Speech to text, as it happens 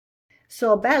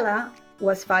So Bella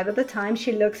was 5 at the time.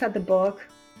 She looks at the book,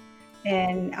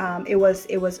 and it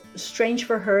was strange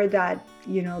for her that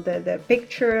the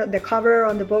picture, the cover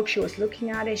on the book. She was looking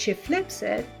at it. She flips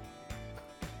it,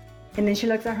 and then she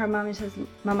looks at her mom and says,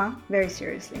 "Mama," very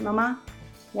seriously, "Mama,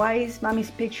 why is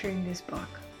Mommy's picture in this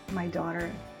book?" My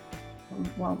daughter,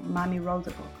 well, Mommy wrote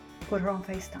the book. Put her on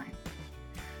FaceTime.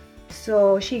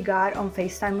 So she got on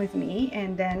FaceTime with me,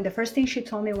 and then the first thing she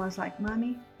told me was like,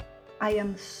 "Mommy, I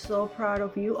am so proud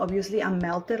of you." Obviously, I'm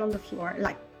melted on the floor,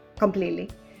 like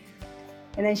completely.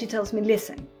 And then she tells me,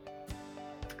 "Listen,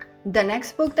 the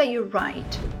next book that you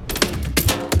write."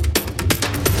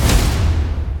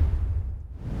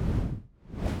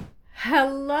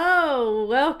 Hello,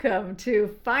 welcome to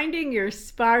Finding Your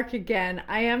Spark again.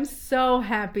 I am so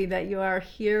happy that you are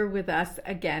here with us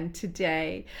again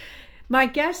today. My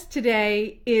guest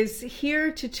today is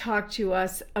here to talk to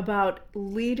us about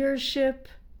leadership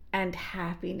and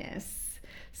happiness.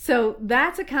 So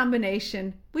that's a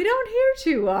combination we don't hear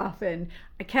too often.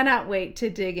 I cannot wait to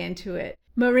dig into it.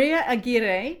 Maria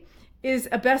Aguirre is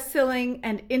a best-selling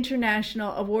and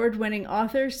international award-winning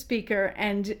author, speaker,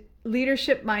 and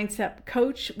leadership mindset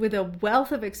coach with a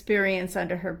wealth of experience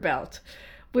under her belt.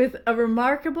 With a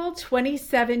remarkable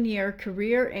 27-year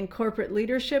career in corporate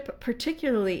leadership,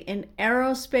 particularly in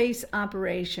aerospace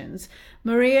operations,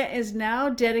 Maria is now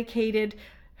dedicated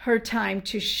her time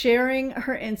to sharing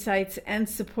her insights and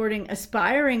supporting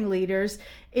aspiring leaders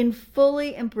in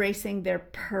fully embracing their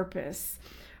purpose.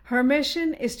 Her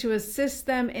mission is to assist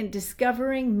them in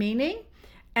discovering meaning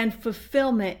and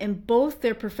fulfillment in both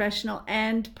their professional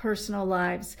and personal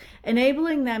lives,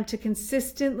 enabling them to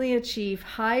consistently achieve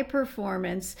high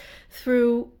performance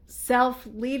through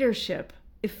self-leadership,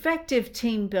 effective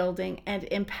team building, and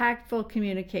impactful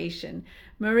communication.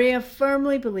 Maria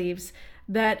firmly believes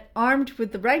that armed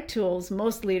with the right tools,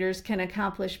 most leaders can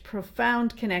accomplish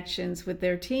profound connections with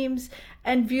their teams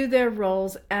and view their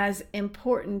roles as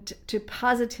important to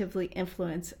positively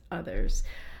influence others.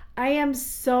 I am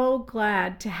so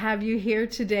glad to have you here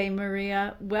today,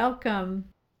 Maria. Welcome.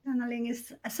 Annalyn,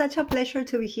 it's such a pleasure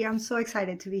to be here. I'm so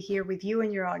excited to be here with you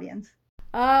and your audience.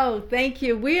 Oh, thank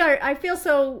you. I feel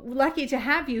so lucky to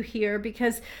have you here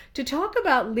because to talk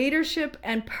about leadership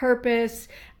and purpose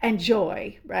and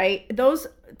joy, right? Those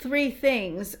three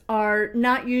things are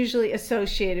not usually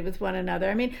associated with one another.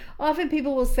 I mean, often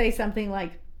people will say something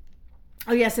like,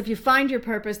 "Oh yes, if you find your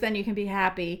purpose, then you can be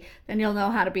happy. Then you'll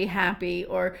know how to be happy,"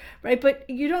 or right. But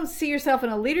you don't see yourself in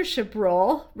a leadership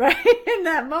role, right, in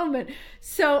that moment.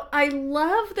 So I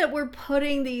love that we're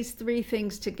putting these three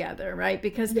things together, right?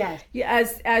 Because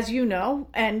Yes. as you know,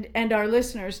 and our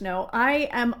listeners know, I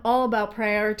am all about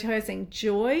prioritizing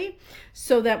joy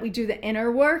so that we do the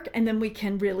inner work and then we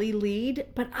can really lead.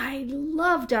 But I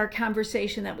loved our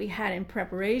conversation that we had in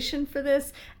preparation for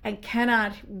this and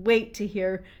cannot wait to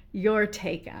hear your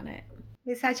take on it.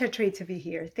 It's such a treat to be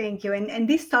here. Thank you. And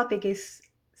this topic is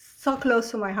so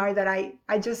close to my heart that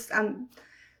I'm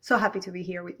so happy to be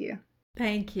here with you.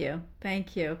 Thank you.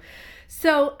 Thank you.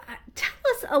 So, tell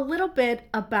us a little bit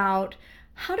about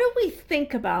how do we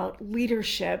think about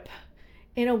leadership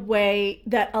in a way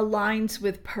that aligns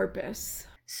with purpose?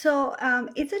 So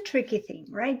it's a tricky thing,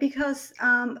 right? Because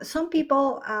some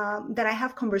people that I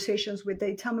have conversations with,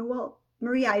 they tell me, "Well,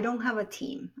 Maria, I don't have a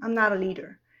team. I'm not a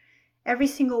leader." Every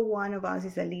single one of us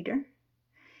is a leader.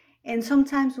 And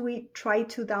sometimes we try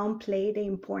to downplay the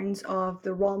importance of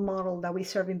the role model that we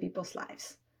serve in people's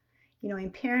lives.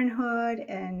 In parenthood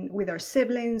and with our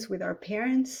siblings, with our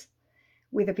parents,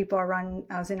 with the people around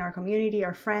us in our community,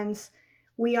 our friends,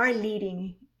 we are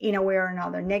leading in a way or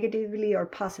another, negatively or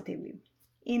positively.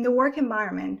 In the work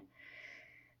environment,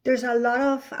 there's a lot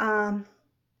of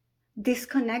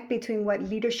disconnect between what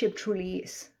leadership truly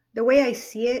is. The way I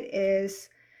see it is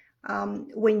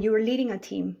when you're leading a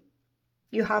team,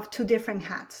 you have two different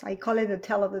hats. I call it the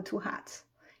tale of the two hats.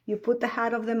 You put the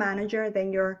hat of the manager,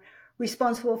 then you're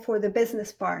responsible for the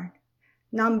business part,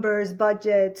 numbers,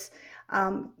 budgets,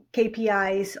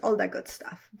 KPIs, all that good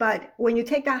stuff. But when you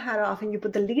take that hat off and you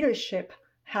put the leadership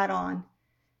hat on,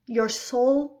 your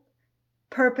sole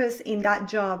purpose in that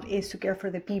job is to care for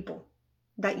the people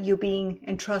that you're being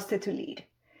entrusted to lead.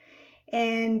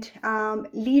 And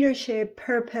leadership,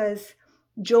 purpose,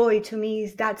 joy to me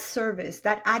is that service,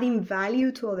 that adding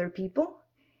value to other people.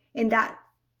 And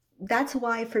that's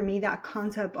why for me that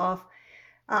concept of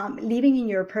living in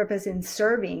your purpose and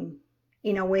serving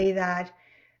in a way that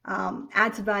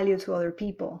adds value to other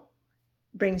people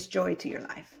brings joy to your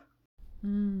life.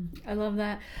 I love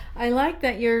that. I like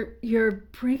that you're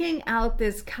bringing out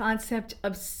this concept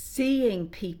of seeing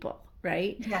people,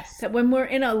 right? Yes. That when we're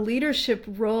in a leadership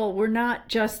role, we're not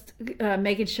just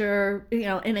making sure,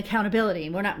 in accountability,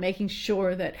 we're not making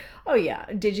sure that, oh, yeah,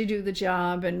 did you do the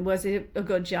job and was it a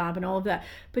good job and all of that.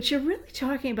 But you're really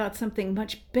talking about something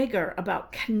much bigger,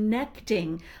 about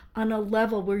connecting on a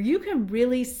level where you can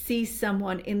really see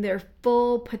someone in their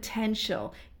full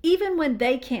potential, even when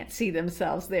they can't see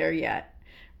themselves there yet,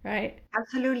 right?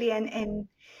 Absolutely. And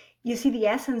you see, the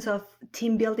essence of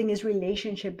team building is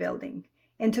relationship building.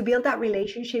 And to build that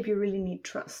relationship, you really need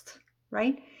trust,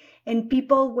 right? And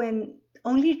people when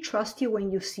only trust you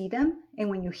when you see them and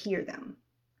when you hear them.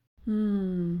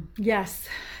 Yes,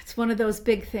 it's one of those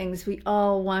big things. We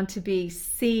all want to be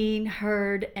seen,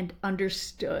 heard, and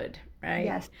understood, right?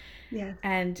 Yes. Yes.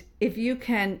 And if you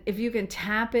can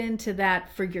tap into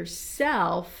that for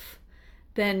yourself,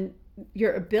 then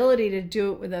your ability to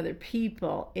do it with other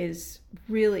people is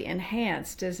really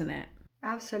enhanced, isn't it?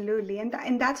 Absolutely.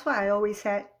 And that's why I always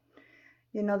said,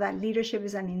 that leadership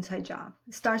is an inside job.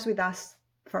 It starts with us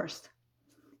first.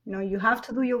 You have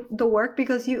to do the work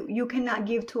because you cannot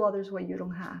give to others what you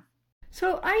don't have.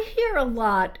 So I hear a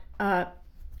lot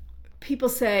people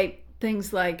say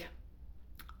things like,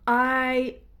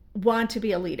 I want to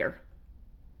be a leader.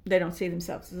 They don't see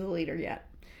themselves as a leader yet.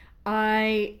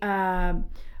 I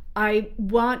I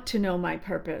want to know my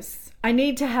purpose. I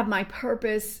need to have my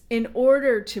purpose in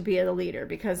order to be a leader,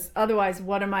 because otherwise,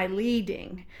 what am I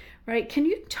leading? Right? Can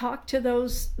you talk to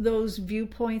those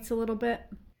viewpoints a little bit?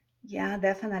 Yeah,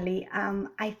 definitely.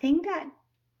 I think that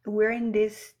we're in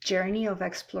this journey of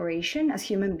exploration as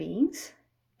human beings,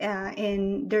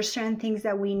 and there's certain things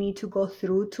that we need to go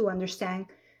through to understand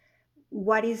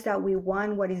what is that we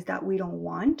want, what is that we don't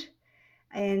want.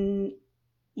 And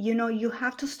you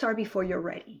have to start before you're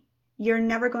ready. You're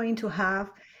never going to have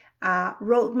a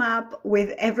roadmap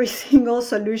with every single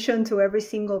solution to every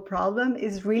single problem.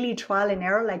 It's really trial and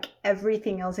error, like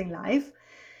everything else in life.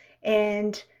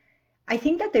 And I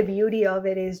think that the beauty of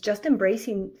it is just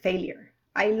embracing failure.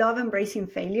 I love embracing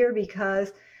failure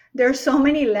because there's so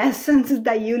many lessons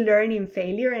that you learn in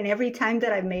failure. And every time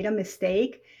that I've made a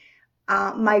mistake,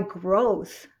 my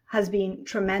growth has been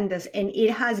tremendous, and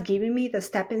it has given me the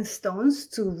stepping stones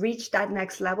to reach that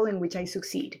next level in which I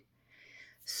succeed.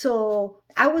 So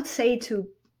I would say to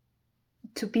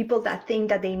people that think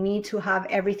that they need to have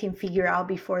everything figured out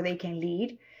before they can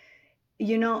lead,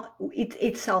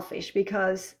 it's selfish,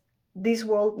 because this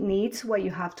world needs what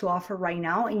you have to offer right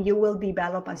now, and you will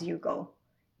develop as you go.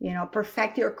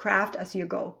 Perfect your craft as you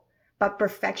go. But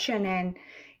perfection and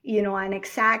an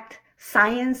exact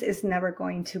science is never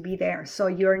going to be there. So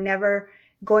you're never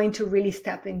going to really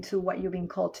step into what you've been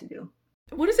called to do.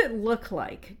 What does it look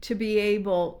like to be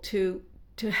able to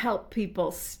help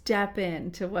people step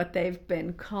into what they've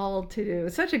been called to do?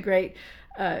 It's such a great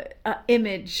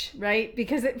image, right?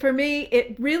 Because for me,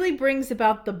 it really brings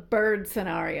about the bird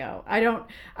scenario. I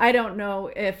don't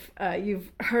know if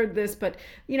you've heard this, but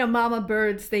mama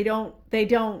birds, they don't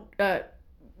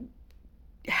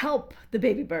help the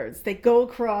baby birds. They go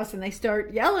across and they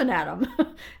start yelling at them.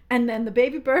 And then the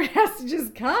baby bird has to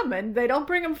just come, and they don't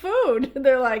bring them food.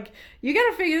 They're like, you got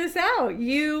to figure this out.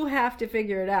 You have to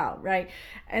figure it out. Right.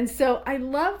 And so I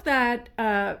love that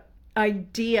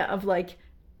idea of, like,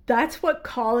 that's what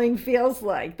calling feels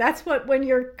like. That's what, when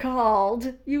you're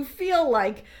called, you feel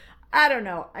like, I don't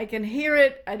know, I can hear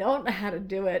it. I don't know how to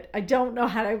do it. I don't know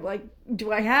how to, like,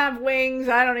 do I have wings?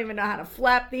 I don't even know how to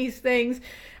flap these things.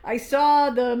 I saw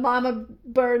the mama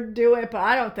bird do it, but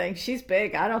I don't think she's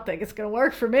big. I don't think it's going to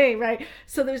work for me, right?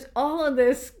 So there's all of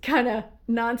this kind of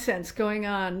nonsense going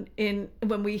on in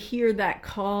when we hear that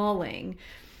calling.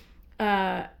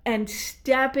 And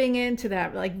stepping into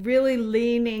that, like really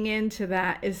leaning into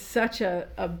that, is such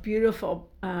a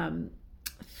beautiful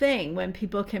thing when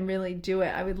people can really do it.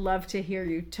 I would love to hear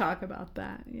you talk about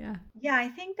that. Yeah. Yeah, I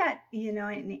think that,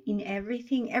 in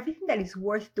everything that is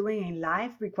worth doing in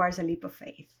life requires a leap of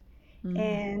faith. Mm.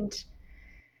 And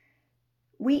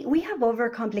we have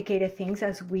overcomplicated things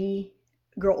as we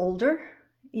grow older.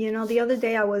 The other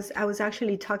day I was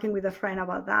actually talking with a friend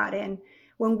about that. And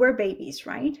when we're babies,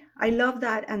 right? I love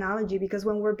that analogy, because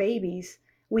when we're babies,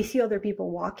 we see other people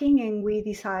walking and we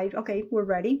decide, okay, we're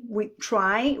ready. We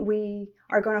try, we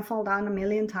are going to fall down a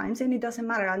million times, and it doesn't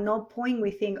matter. At no point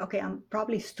we think, okay, I'm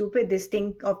probably stupid.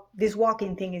 This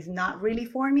walking thing is not really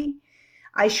for me.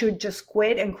 I should just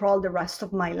quit and crawl the rest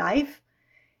of my life.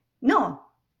 No,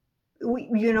 we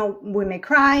may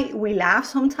cry, we laugh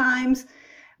sometimes,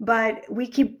 but we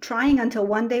keep trying until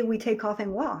one day we take off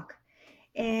and walk.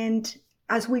 And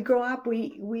as we grow up,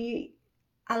 we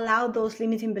allow those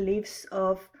limiting beliefs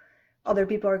of other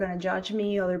people are going to judge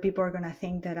me, other people are going to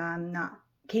think that I'm not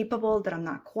capable, that I'm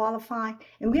not qualified.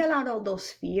 And we allowed all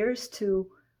those fears to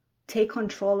take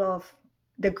control of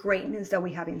the greatness that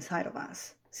we have inside of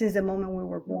us since the moment we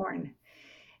were born.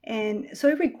 And so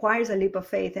it requires a leap of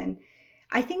faith. And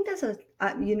I think that's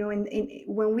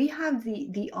when we have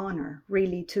the honor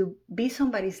really to be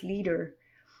somebody's leader,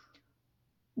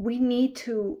 we need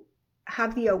to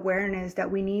have the awareness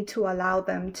that we need to allow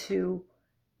them to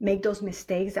make those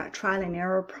mistakes, that trial and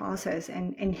error process,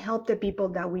 and help the people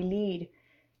that we lead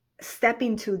step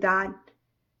into that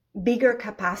bigger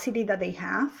capacity that they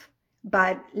have,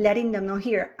 but letting them know,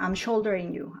 here, I'm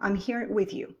shouldering you. I'm here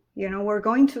with you. We're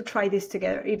going to try this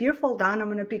together. If you fall down, I'm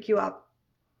going to pick you up.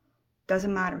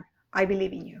 Doesn't matter. I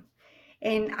believe in you.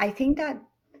 And I think that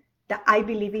the I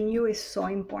believe in you is so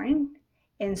important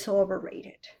and so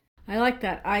overrated. I like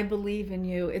that. I believe in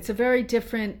you. It's a very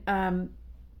different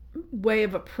way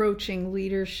of approaching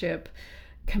leadership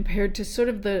compared to sort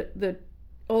of the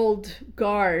old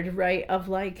guard, right? Of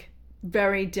like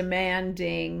very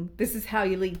demanding. This is how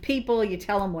you lead people. You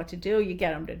tell them what to do. You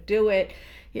get them to do it.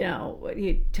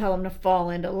 You tell them to fall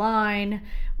into line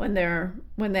when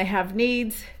they have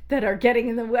needs that are getting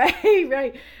in the way,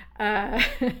 right?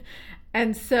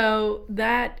 And so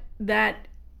that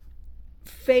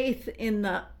faith in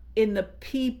the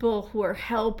people who are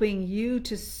helping you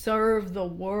to serve the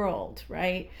world,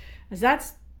 right? Because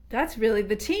that's really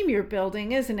the team you're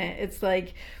building, isn't it? It's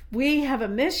like we have a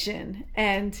mission,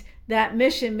 and that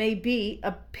mission may be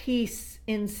a piece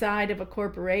inside of a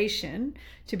corporation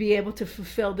to be able to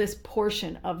fulfill this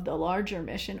portion of the larger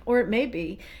mission. Or it may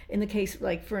be, in the case,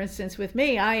 like for instance with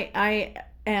me, I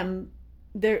am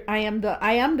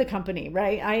the company,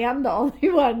 right? I am the only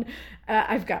one.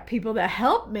 I've got people that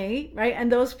help me, right?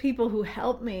 And those people who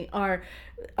help me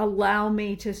allow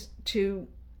me to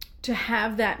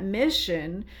have that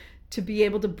mission to be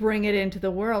able to bring it into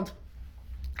the world.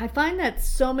 I find that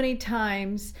so many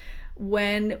times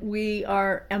when we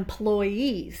are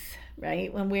employees,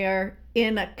 right? When we are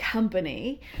in a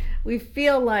company, we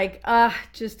feel like,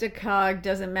 just a cog,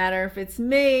 doesn't matter if it's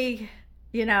me,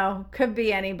 could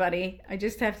be anybody. I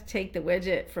just have to take the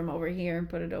widget from over here and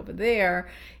put it over there.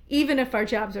 Even if our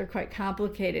jobs are quite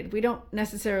complicated, we don't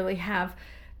necessarily have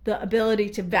the ability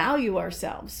to value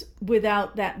ourselves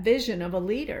without that vision of a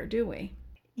leader, do we?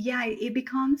 Yeah, it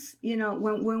becomes,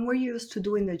 when we're used to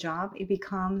doing the job, it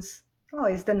becomes,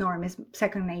 it's the norm, it's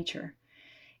second nature.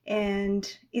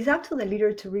 And it's up to the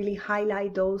leader to really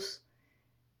highlight those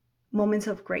moments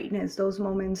of greatness, those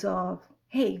moments of,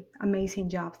 hey, amazing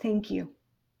job, thank you.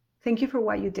 Thank you for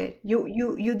what you did.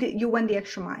 You went the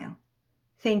extra mile.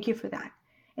 Thank you for that.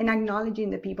 And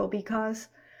acknowledging the people, because,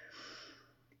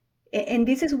 and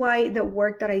this is why the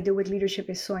work that I do with leadership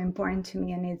is so important to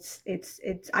me. And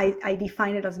I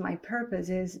define it as my purpose,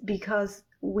 is because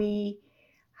we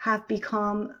have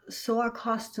become so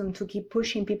accustomed to keep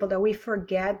pushing people that we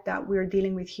forget that we're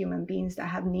dealing with human beings that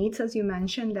have needs, as you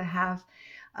mentioned, that have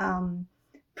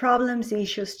problems,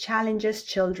 issues, challenges,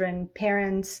 children,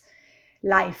 parents,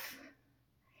 life.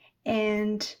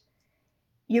 And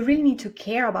you really need to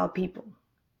care about people.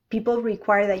 People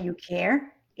require that you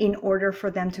care in order for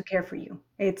them to care for you.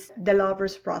 It's the law of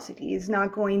reciprocity. It's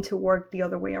not going to work the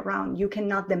other way around. You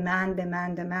cannot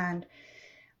demand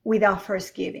without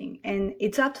first giving. And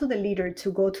it's up to the leader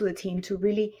to go to the team, to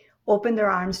really open their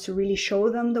arms, to really show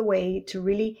them the way, to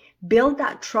really build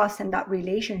that trust and that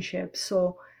relationship,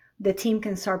 so the team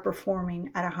can start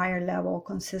performing at a higher level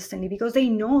consistently, because they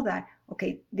know that,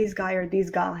 okay, this guy or this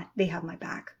gal, they have my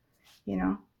back,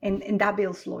 and that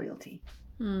builds loyalty.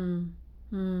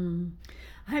 I'm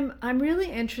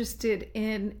really interested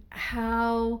in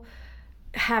how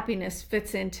happiness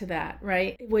fits into that,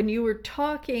 right? When you were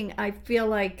talking, I feel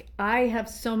like I have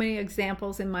so many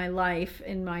examples in my life,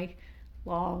 in my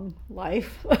long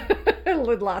life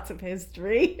with lots of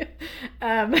history,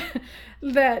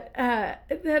 that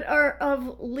are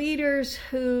of leaders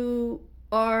who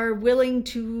are willing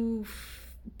to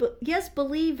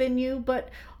believe in you, but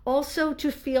also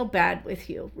to feel bad with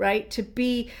you, right?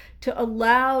 To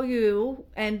allow you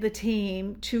and the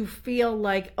team to feel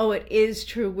like, oh, it is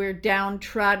true, we're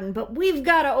downtrodden, but we've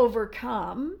got to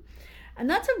overcome. And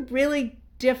that's a really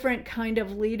different kind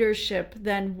of leadership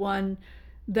than one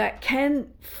that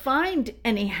can find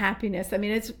any happiness. I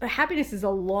mean, happiness is a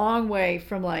long way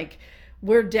from like,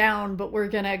 we're down, but we're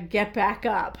going to get back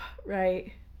up,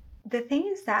 right? The thing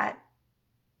is that,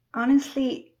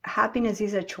 honestly, happiness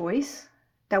is a choice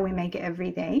that we make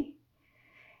every day,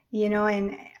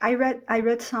 and I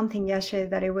read something yesterday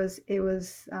that it was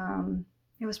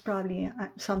probably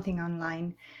something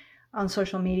online on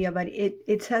social media, but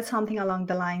it said something along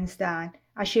the lines that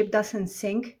a ship doesn't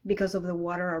sink because of the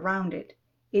water around it.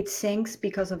 it sinks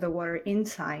because of the water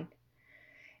inside.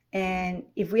 And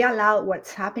if we allow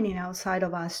what's happening outside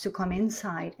of us to come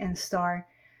inside and start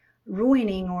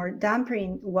ruining or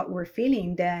dampening what we're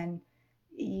feeling, then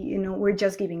we're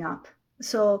just giving up.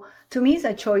 So to me, it's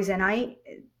a choice. And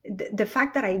the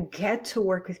fact that I get to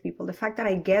work with people, the fact that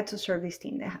I get to serve this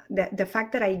team, the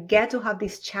fact that I get to have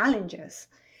these challenges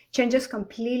changes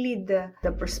completely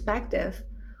the perspective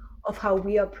of how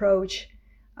we approach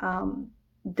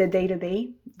the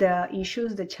day-to-day, the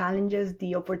issues, the challenges,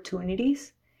 the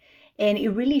opportunities. And it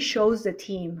really shows the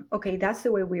team, okay, that's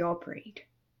the way we operate,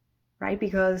 right?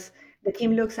 Because the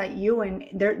team looks at you and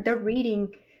they're reading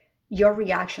your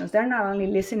reactions. They're not only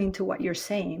listening to what you're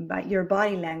saying, but your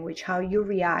body language, how you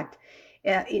react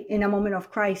in a moment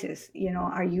of crisis.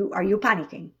 Are you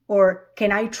panicking, or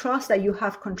can I trust that you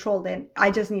have control? Then I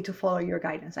just need to follow your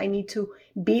guidance. I need to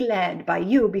be led by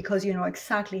you because you know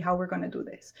exactly how we're going to do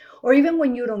this. Or even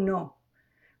when you don't know,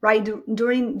 right?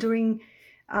 During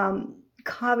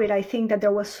COVID, I think that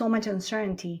there was so much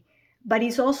uncertainty, but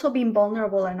it's also being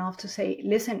vulnerable enough to say,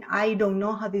 listen, I don't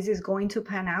know how this is going to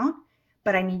pan out,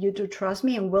 but I need you to trust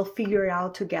me and we'll figure it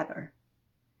out together.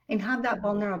 And have that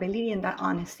vulnerability and that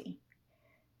honesty.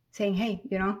 Saying, hey,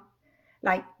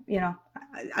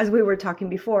 as we were talking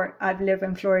before, I've lived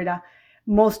in Florida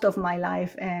most of my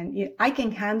life and I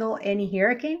can handle any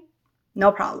hurricane,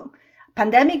 no problem.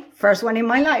 Pandemic, first one in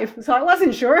my life, so I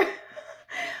wasn't sure.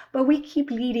 But we keep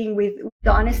leading with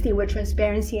honesty, with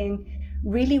transparency, and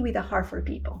really with a heart for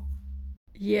people.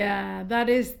 Yeah, that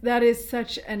is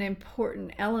such an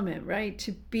important element, right?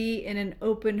 To be in an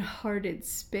open-hearted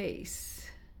space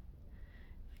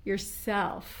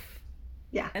yourself.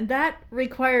 Yeah. And that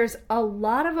requires a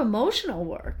lot of emotional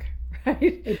work,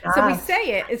 right? It So we does.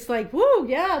 say it, it's like, whoa,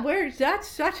 yeah, that's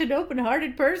such an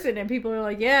open-hearted person. And people are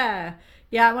like, yeah,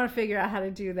 I want to figure out how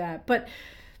to do that. But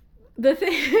the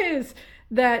thing is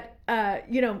that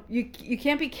you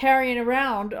can't be carrying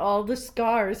around all the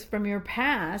scars from your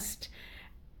past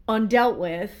undealt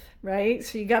with, right?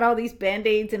 So you got all these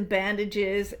band-aids and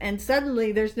bandages, and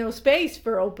suddenly there's no space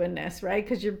for openness, right?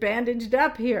 Because you're bandaged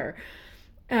up here.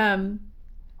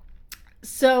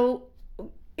 So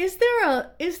is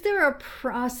there a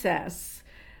process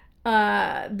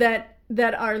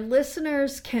that our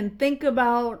listeners can think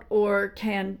about or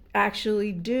can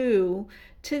actually do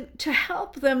to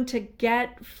help them to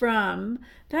get from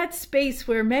that space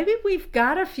where maybe we've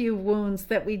got a few wounds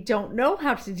that we don't know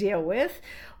how to deal with,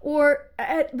 or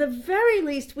at the very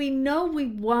least we know we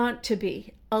want to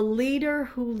be a leader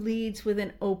who leads with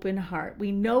an open heart.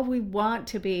 We know we want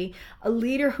to be a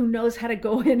leader who knows how to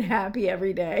go in happy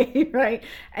every day, right?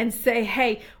 And say,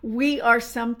 hey, we are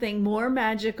something more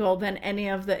magical than any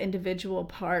of the individual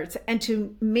parts, and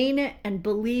to mean it and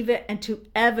believe it and to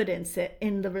evidence it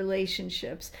in the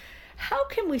relationships. How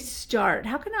can we start?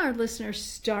 How can our listeners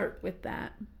start with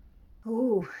that?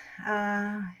 Oh,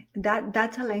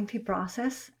 that's a lengthy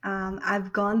process.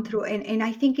 I've gone through, and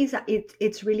I think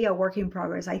it's really a work in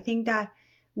progress. I think that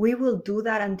we will do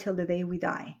that until the day we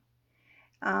die,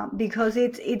 because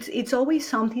it's always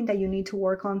something that you need to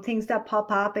work on. Things that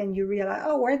pop up, and you realize,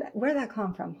 oh, where that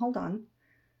come from? Hold on,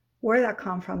 where that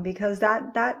come from? Because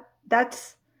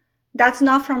that's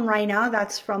not from right now.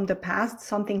 That's from the past.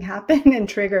 Something happened and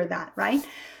triggered that, right?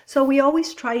 So we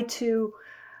always try to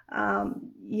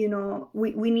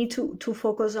we need to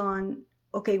focus on,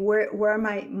 okay, where are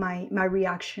my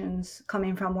reactions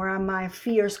coming from? Where are my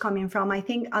fears coming from? I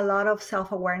think a lot of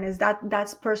self-awareness,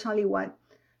 that's personally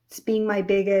what's being my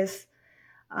biggest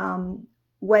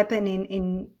weapon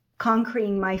in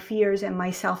conquering my fears and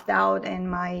my self-doubt and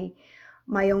my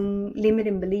own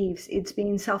limiting beliefs. It's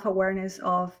being self-awareness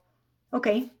of,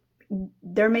 okay,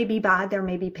 there may be bad, there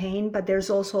may be pain, but there's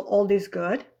also all this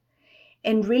good.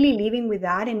 And really living with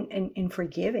that and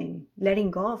forgiving,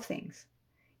 letting go of things,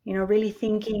 really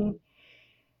thinking,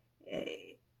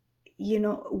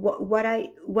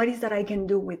 what is that I can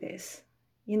do with this,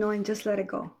 and just let it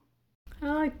go.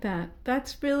 I like that.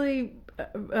 That's really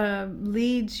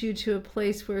leads you to a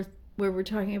place where we're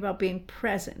talking about being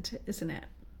present, isn't it?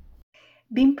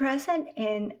 Being present,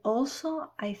 and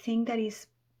also I think that is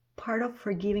part of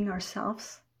forgiving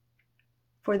ourselves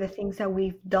for the things that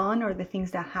we've done or the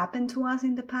things that happened to us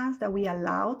in the past that we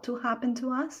allowed to happen to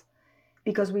us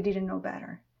because we didn't know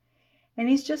better. And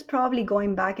it's just probably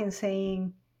going back and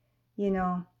saying,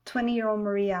 20-year-old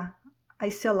Maria, I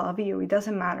still love you. It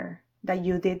doesn't matter that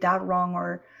you did that wrong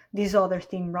or this other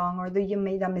thing wrong, or that you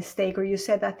made a mistake or you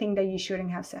said that thing that you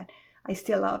shouldn't have said. I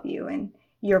still love you and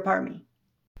you're part of me.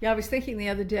 Yeah, I was thinking the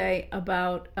other day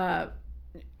about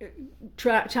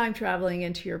time traveling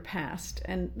into your past,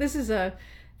 and this is a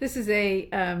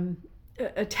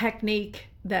a technique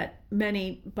that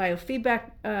many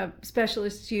biofeedback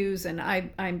specialists use, and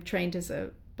I'm trained as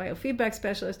a biofeedback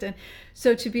specialist. And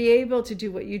so to be able to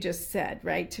do what you just said,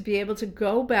 right, to be able to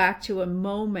go back to a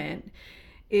moment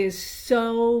is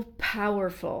so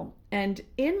powerful. And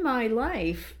in my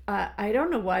life, I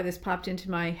don't know why this popped into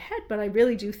my head, but I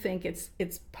really do think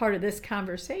it's part of this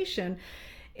conversation.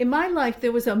 In my life,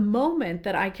 there was a moment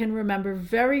that I can remember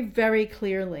very, very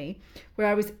clearly where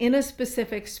I was in a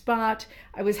specific spot,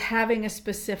 I was having a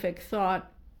specific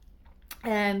thought,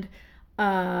 and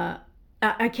I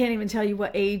can't even tell you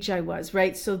what age I was,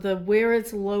 right? So the where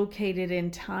it's located in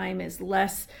time is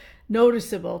less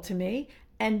noticeable to me.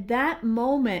 And that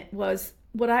moment was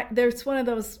there's one of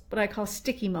those what I call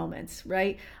sticky moments,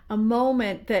 right? A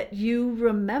moment that you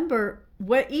remember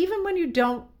even when you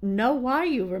don't know why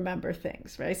you remember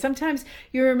things, right? Sometimes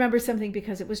you remember something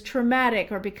because it was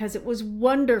traumatic or because it was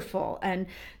wonderful. And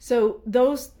so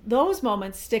those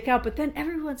moments stick out, but then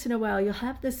every once in a while you'll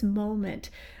have this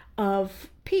moment of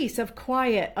peace, of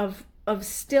quiet, of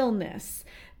stillness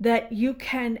that you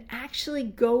can actually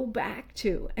go back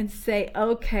to and say,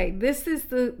 okay, this is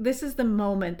the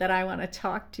moment that I want to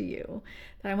talk to you,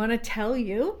 that I want to tell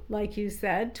you, like you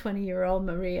said, 20-year-old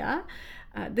Maria,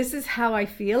 this is how I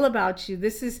feel about you.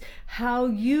 This is how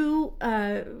you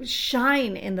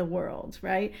shine in the world,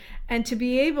 right? And to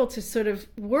be able to sort of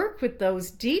work with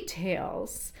those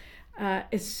details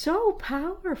is so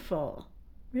powerful,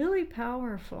 really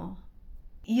powerful.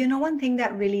 One thing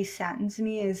that really saddens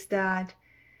me is that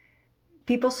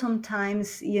people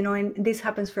sometimes, and this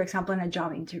happens, for example, in a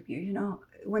job interview,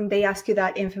 when they ask you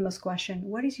that infamous question,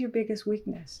 what is your biggest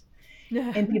weakness?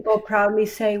 And people proudly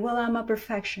say, well, I'm a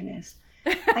perfectionist.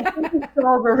 I think it's so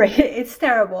overrated. It's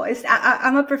terrible.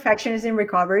 I'm a perfectionist in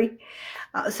recovery,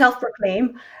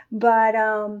 self-proclaimed, but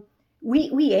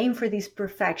we aim for this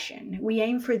perfection. We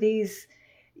aim for this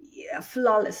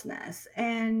flawlessness.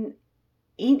 And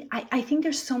I think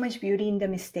there's so much beauty in the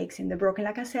mistakes, in the broken.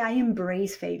 Like I say, I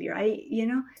embrace failure.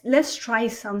 Let's try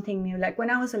something new. Like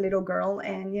when I was a little girl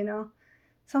and,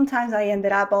 sometimes I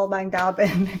ended up all banged up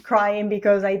and crying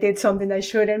because I did something I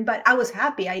shouldn't, but I was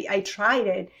happy. I tried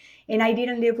it and I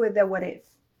didn't live with the what if.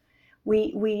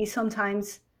 We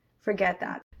sometimes forget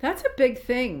that. That's a big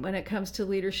thing when it comes to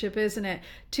leadership, isn't it?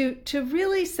 To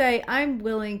really say, I'm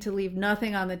willing to leave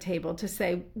nothing on the table, to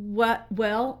say,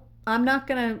 I'm not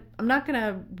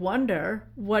gonna wonder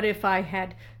what if I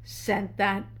had sent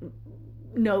that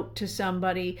note to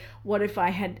somebody, what if I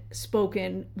had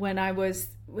spoken when I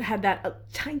had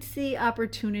that tiny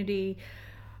opportunity,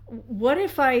 what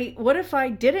if I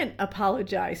didn't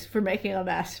apologize for making a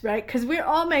mess, right? Because we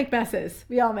all make messes,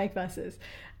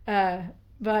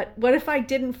 but what if I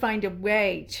didn't find a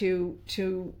way to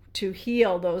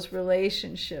heal those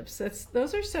relationships?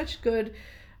 Those are such good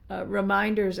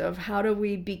reminders of how do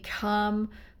we become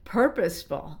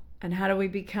purposeful and how do we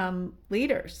become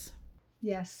leaders.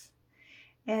 Yes.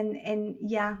 And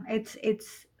yeah,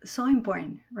 it's so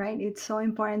important, right? It's so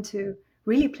important to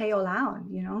really play all out,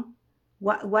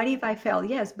 what if I fail?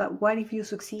 Yes, but what if you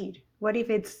succeed? What if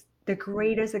it's the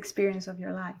greatest experience of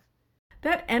your life?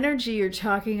 That energy you're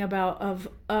talking about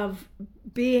of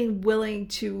being willing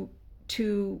to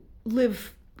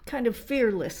live kind of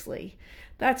fearlessly,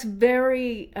 that's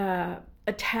very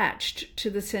attached to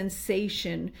the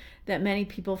sensation that many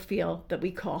people feel that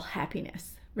we call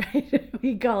happiness, right?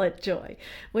 We call it joy.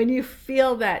 When you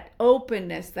feel that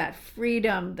openness, that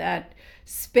freedom, that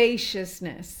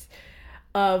spaciousness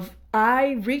of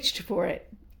I reached for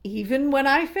it. Even when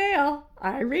I fail,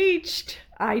 I reached.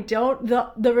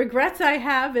 The regrets I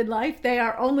have in life, they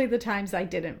are only the times I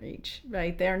didn't reach,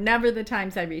 right? They are never the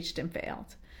times I reached and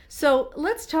failed. So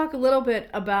let's talk a little bit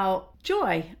about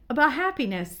joy, about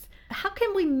happiness. How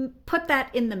can we put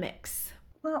that in the mix?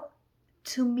 Well,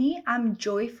 to me, I'm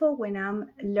joyful when I'm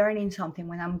learning something,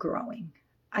 when I'm growing.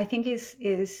 I think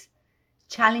is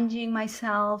challenging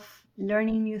myself,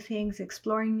 learning new things,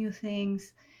 exploring new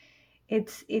things.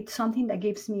 It's something that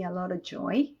gives me a lot of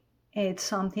joy. It's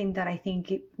something that I think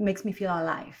it makes me feel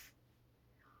alive.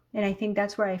 And I think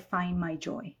that's where I find my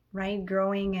joy, right?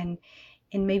 Growing and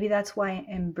maybe that's why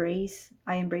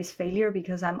I embrace failure,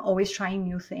 because I'm always trying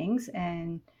new things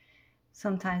and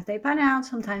sometimes they pan out,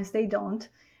 sometimes they don't.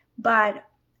 But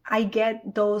I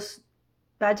get those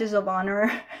badges of honor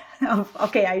of,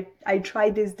 okay, I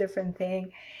tried this different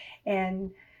thing.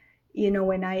 And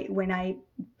when I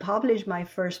published my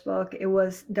first book,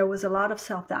 there was a lot of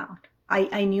self-doubt.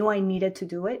 I knew I needed to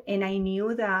do it, and I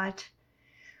knew that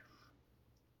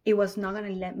it was not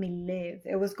going to let me live.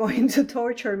 It was going to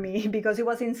torture me because it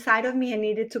was inside of me and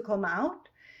needed to come out.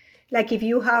 Like if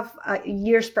you have a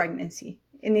year's pregnancy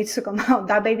It needs to come out.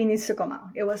 That baby needs to come out.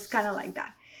 It was kind of like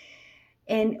that.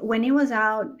 And when it was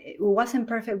out, it wasn't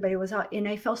perfect, but it was out. And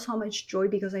I felt so much joy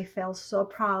because I felt so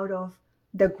proud of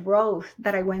the growth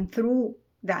that I went through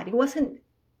that. It wasn't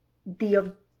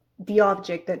the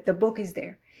object that the book is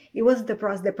there. It was the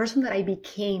process, the person that I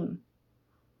became.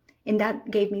 And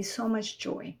that gave me so much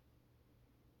joy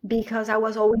because I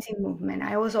was always in movement.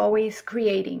 I was always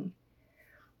creating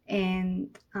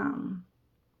and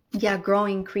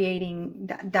growing, creating.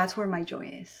 That's where my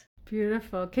joy is.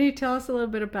 Beautiful. Can you tell us a little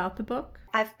bit about the book?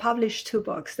 I've published 2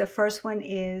 books. The first one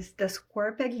is The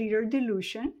Square Peg Leader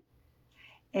Delusion,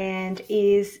 and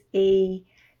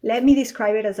let me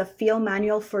describe it as a field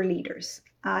manual for leaders.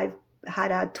 I've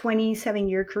had a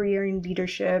 27-year career in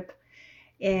leadership,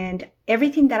 and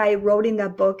everything that I wrote in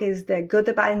that book is the good,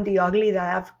 the bad, and the ugly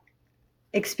that I've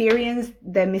experienced,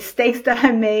 the mistakes that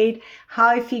I made, how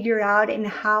I figured out, and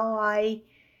how I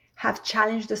have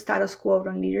challenged the status quo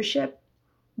on leadership,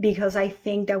 because I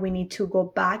think that we need to go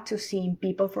back to seeing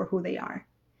people for who they are.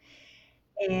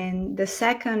 And the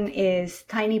second is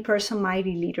Tiny Person,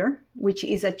 Mighty Leader, which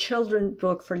is a children's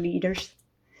book for leaders,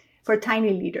 for tiny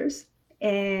leaders.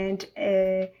 And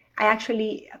I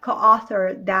actually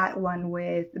co-authored that one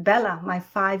with Bella, my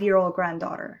 5-year-old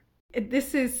granddaughter.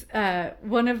 This is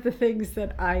one of the things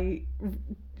that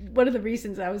one of the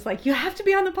reasons I was like, you have to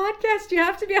be on the podcast. You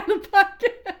have to be on the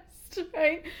podcast.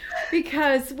 Right?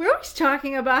 Because we're always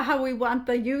talking about how we want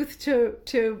the youth to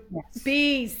yes.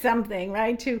 be something,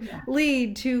 right? To yeah.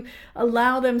 lead, to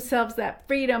allow themselves that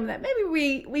freedom that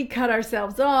maybe we cut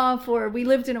ourselves off, or we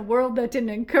lived in a world that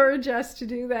didn't encourage us to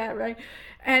do that, right?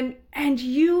 And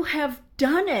you have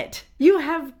done it. You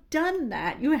have done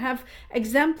that. You have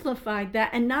exemplified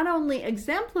that, and not only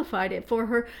exemplified it for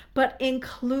her, but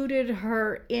included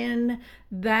her in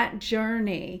that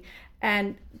journey.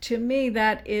 And to me,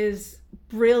 that is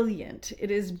brilliant. It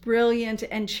is brilliant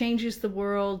and changes the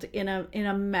world in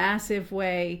a massive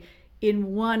way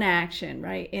in one action,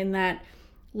 right? In that,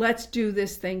 let's do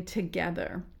this thing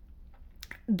together.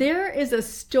 There is a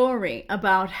story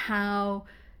about how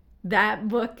that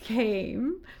book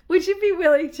came. Would you be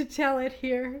willing to tell it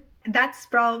here? That's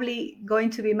probably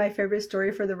going to be my favorite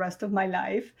story for the rest of my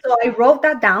life. So I wrote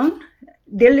that down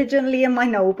diligently in my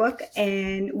notebook,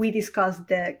 and we discussed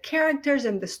the characters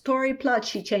and the story plot.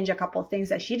 She changed a couple of things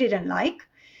that she didn't like,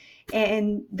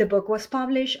 and the book was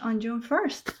published on June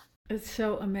 1st. It's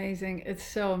so amazing. It's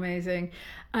so amazing.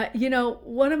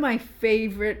 One of my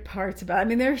favorite parts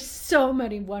there's so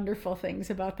many wonderful things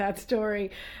about that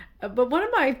story, but two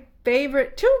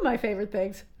of my favorite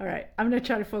things, all right, I'm going to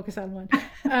try to focus on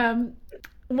one.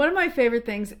 One of my favorite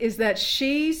things is that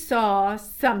she saw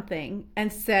something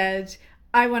and said,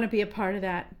 I want to be a part of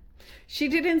that. She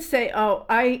didn't say, oh,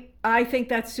 I think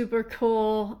that's super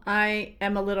cool. I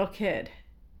am a little kid,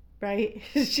 right?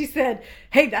 She said,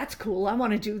 hey, that's cool. I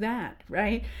want to do that,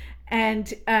 right? And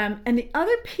the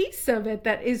other piece of it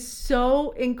that is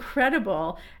so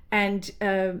incredible and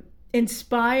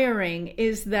inspiring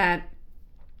is that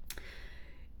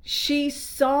she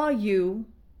saw you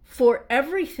for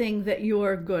everything that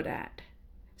you're good at.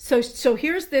 So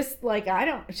here's this, like, I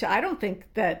don't think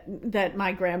that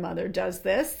my grandmother does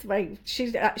this, right? She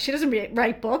doesn't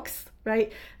write books,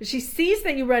 right? She sees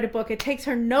that you write a book. It takes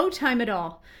her no time at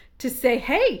all to say,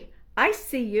 hey, I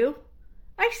see you.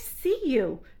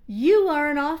 You are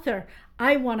an author.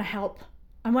 I want to help.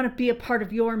 I want to be a part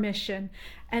of your mission.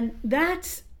 And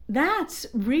that's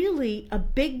really a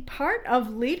big part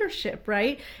of leadership,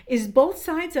 right? Is both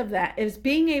sides of that, is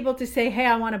being able to say, hey,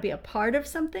 I want to be a part of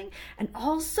something. And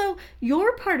also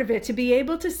your part of it, to be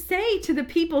able to say to the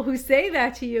people who say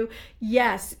that to you,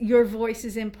 yes, your voice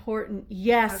is important.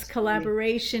 Yes, absolutely.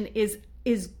 Collaboration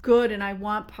is good, and I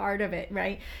want part of it,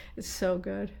 right? It's so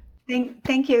good.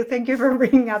 Thank you. Thank you for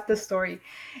bringing up the story.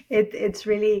 It's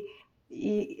really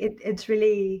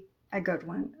a good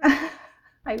one.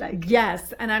 I like.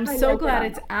 Yes, and I'm so glad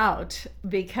it's out,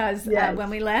 because yes.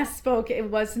 When we last spoke, it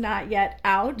was not yet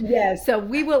out. Yes. So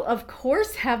we will, of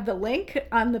course, have the link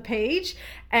on the page,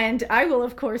 and I will,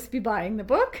 of course, be buying the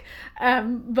book.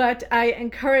 But I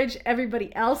encourage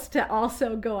everybody else to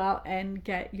also go out and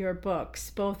get your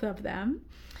books, both of them.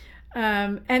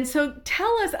 And so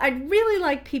tell us, I'd really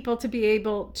like people to be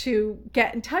able to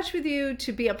get in touch with you,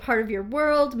 to be a part of your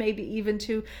world, maybe even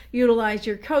to utilize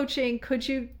your coaching. Could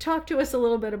you talk to us a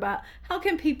little bit about how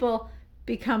can people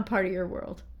become part of your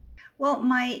world? Well,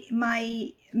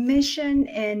 my mission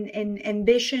and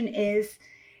ambition is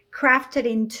crafted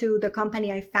into the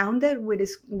company I founded,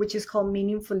 which is called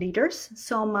Meaningful Leaders.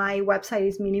 So my website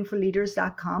is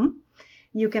meaningfulleaders.com.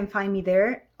 You can find me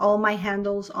there. All my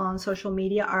handles on social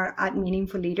media are at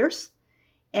Meaningful Leaders.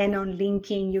 And on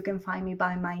LinkedIn, you can find me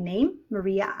by my name,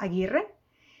 Maria Aguirre.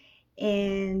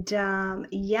 And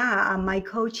my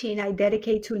coaching, I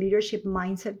dedicate to leadership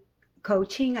mindset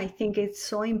coaching. I think it's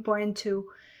so important to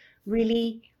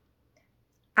really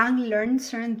unlearn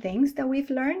certain things that we've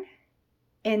learned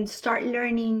and start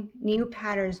learning new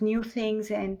patterns, new things,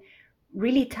 and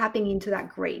really tapping into that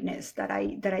greatness that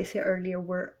I said earlier,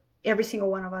 where every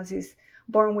single one of us is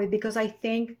born with. Because I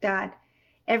think that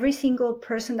every single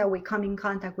person that we come in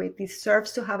contact with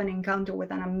deserves to have an encounter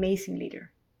with an amazing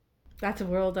leader. That's a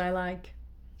world I like.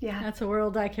 Yeah. That's a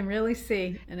world I can really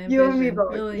see and You and me envision.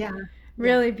 both. Really, Yeah. Yeah.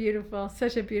 really beautiful.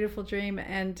 Such a beautiful dream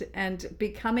and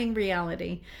becoming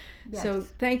reality. So Yes.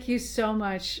 thank you so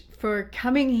much for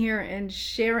coming here and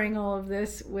sharing all of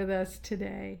this with us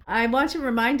today. I want to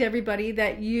remind everybody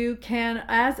that you can,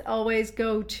 as always,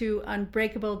 go to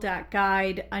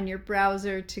unbreakable.guide on your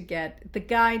browser to get the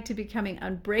guide to becoming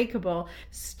unbreakable.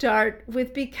 Start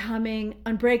with becoming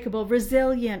unbreakable,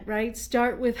 resilient, right?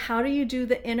 Start with how do you do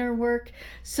the inner work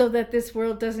so that this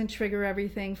world doesn't trigger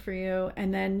everything for you,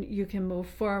 and then you can move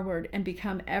forward and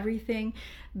become everything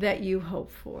that you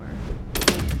hope for.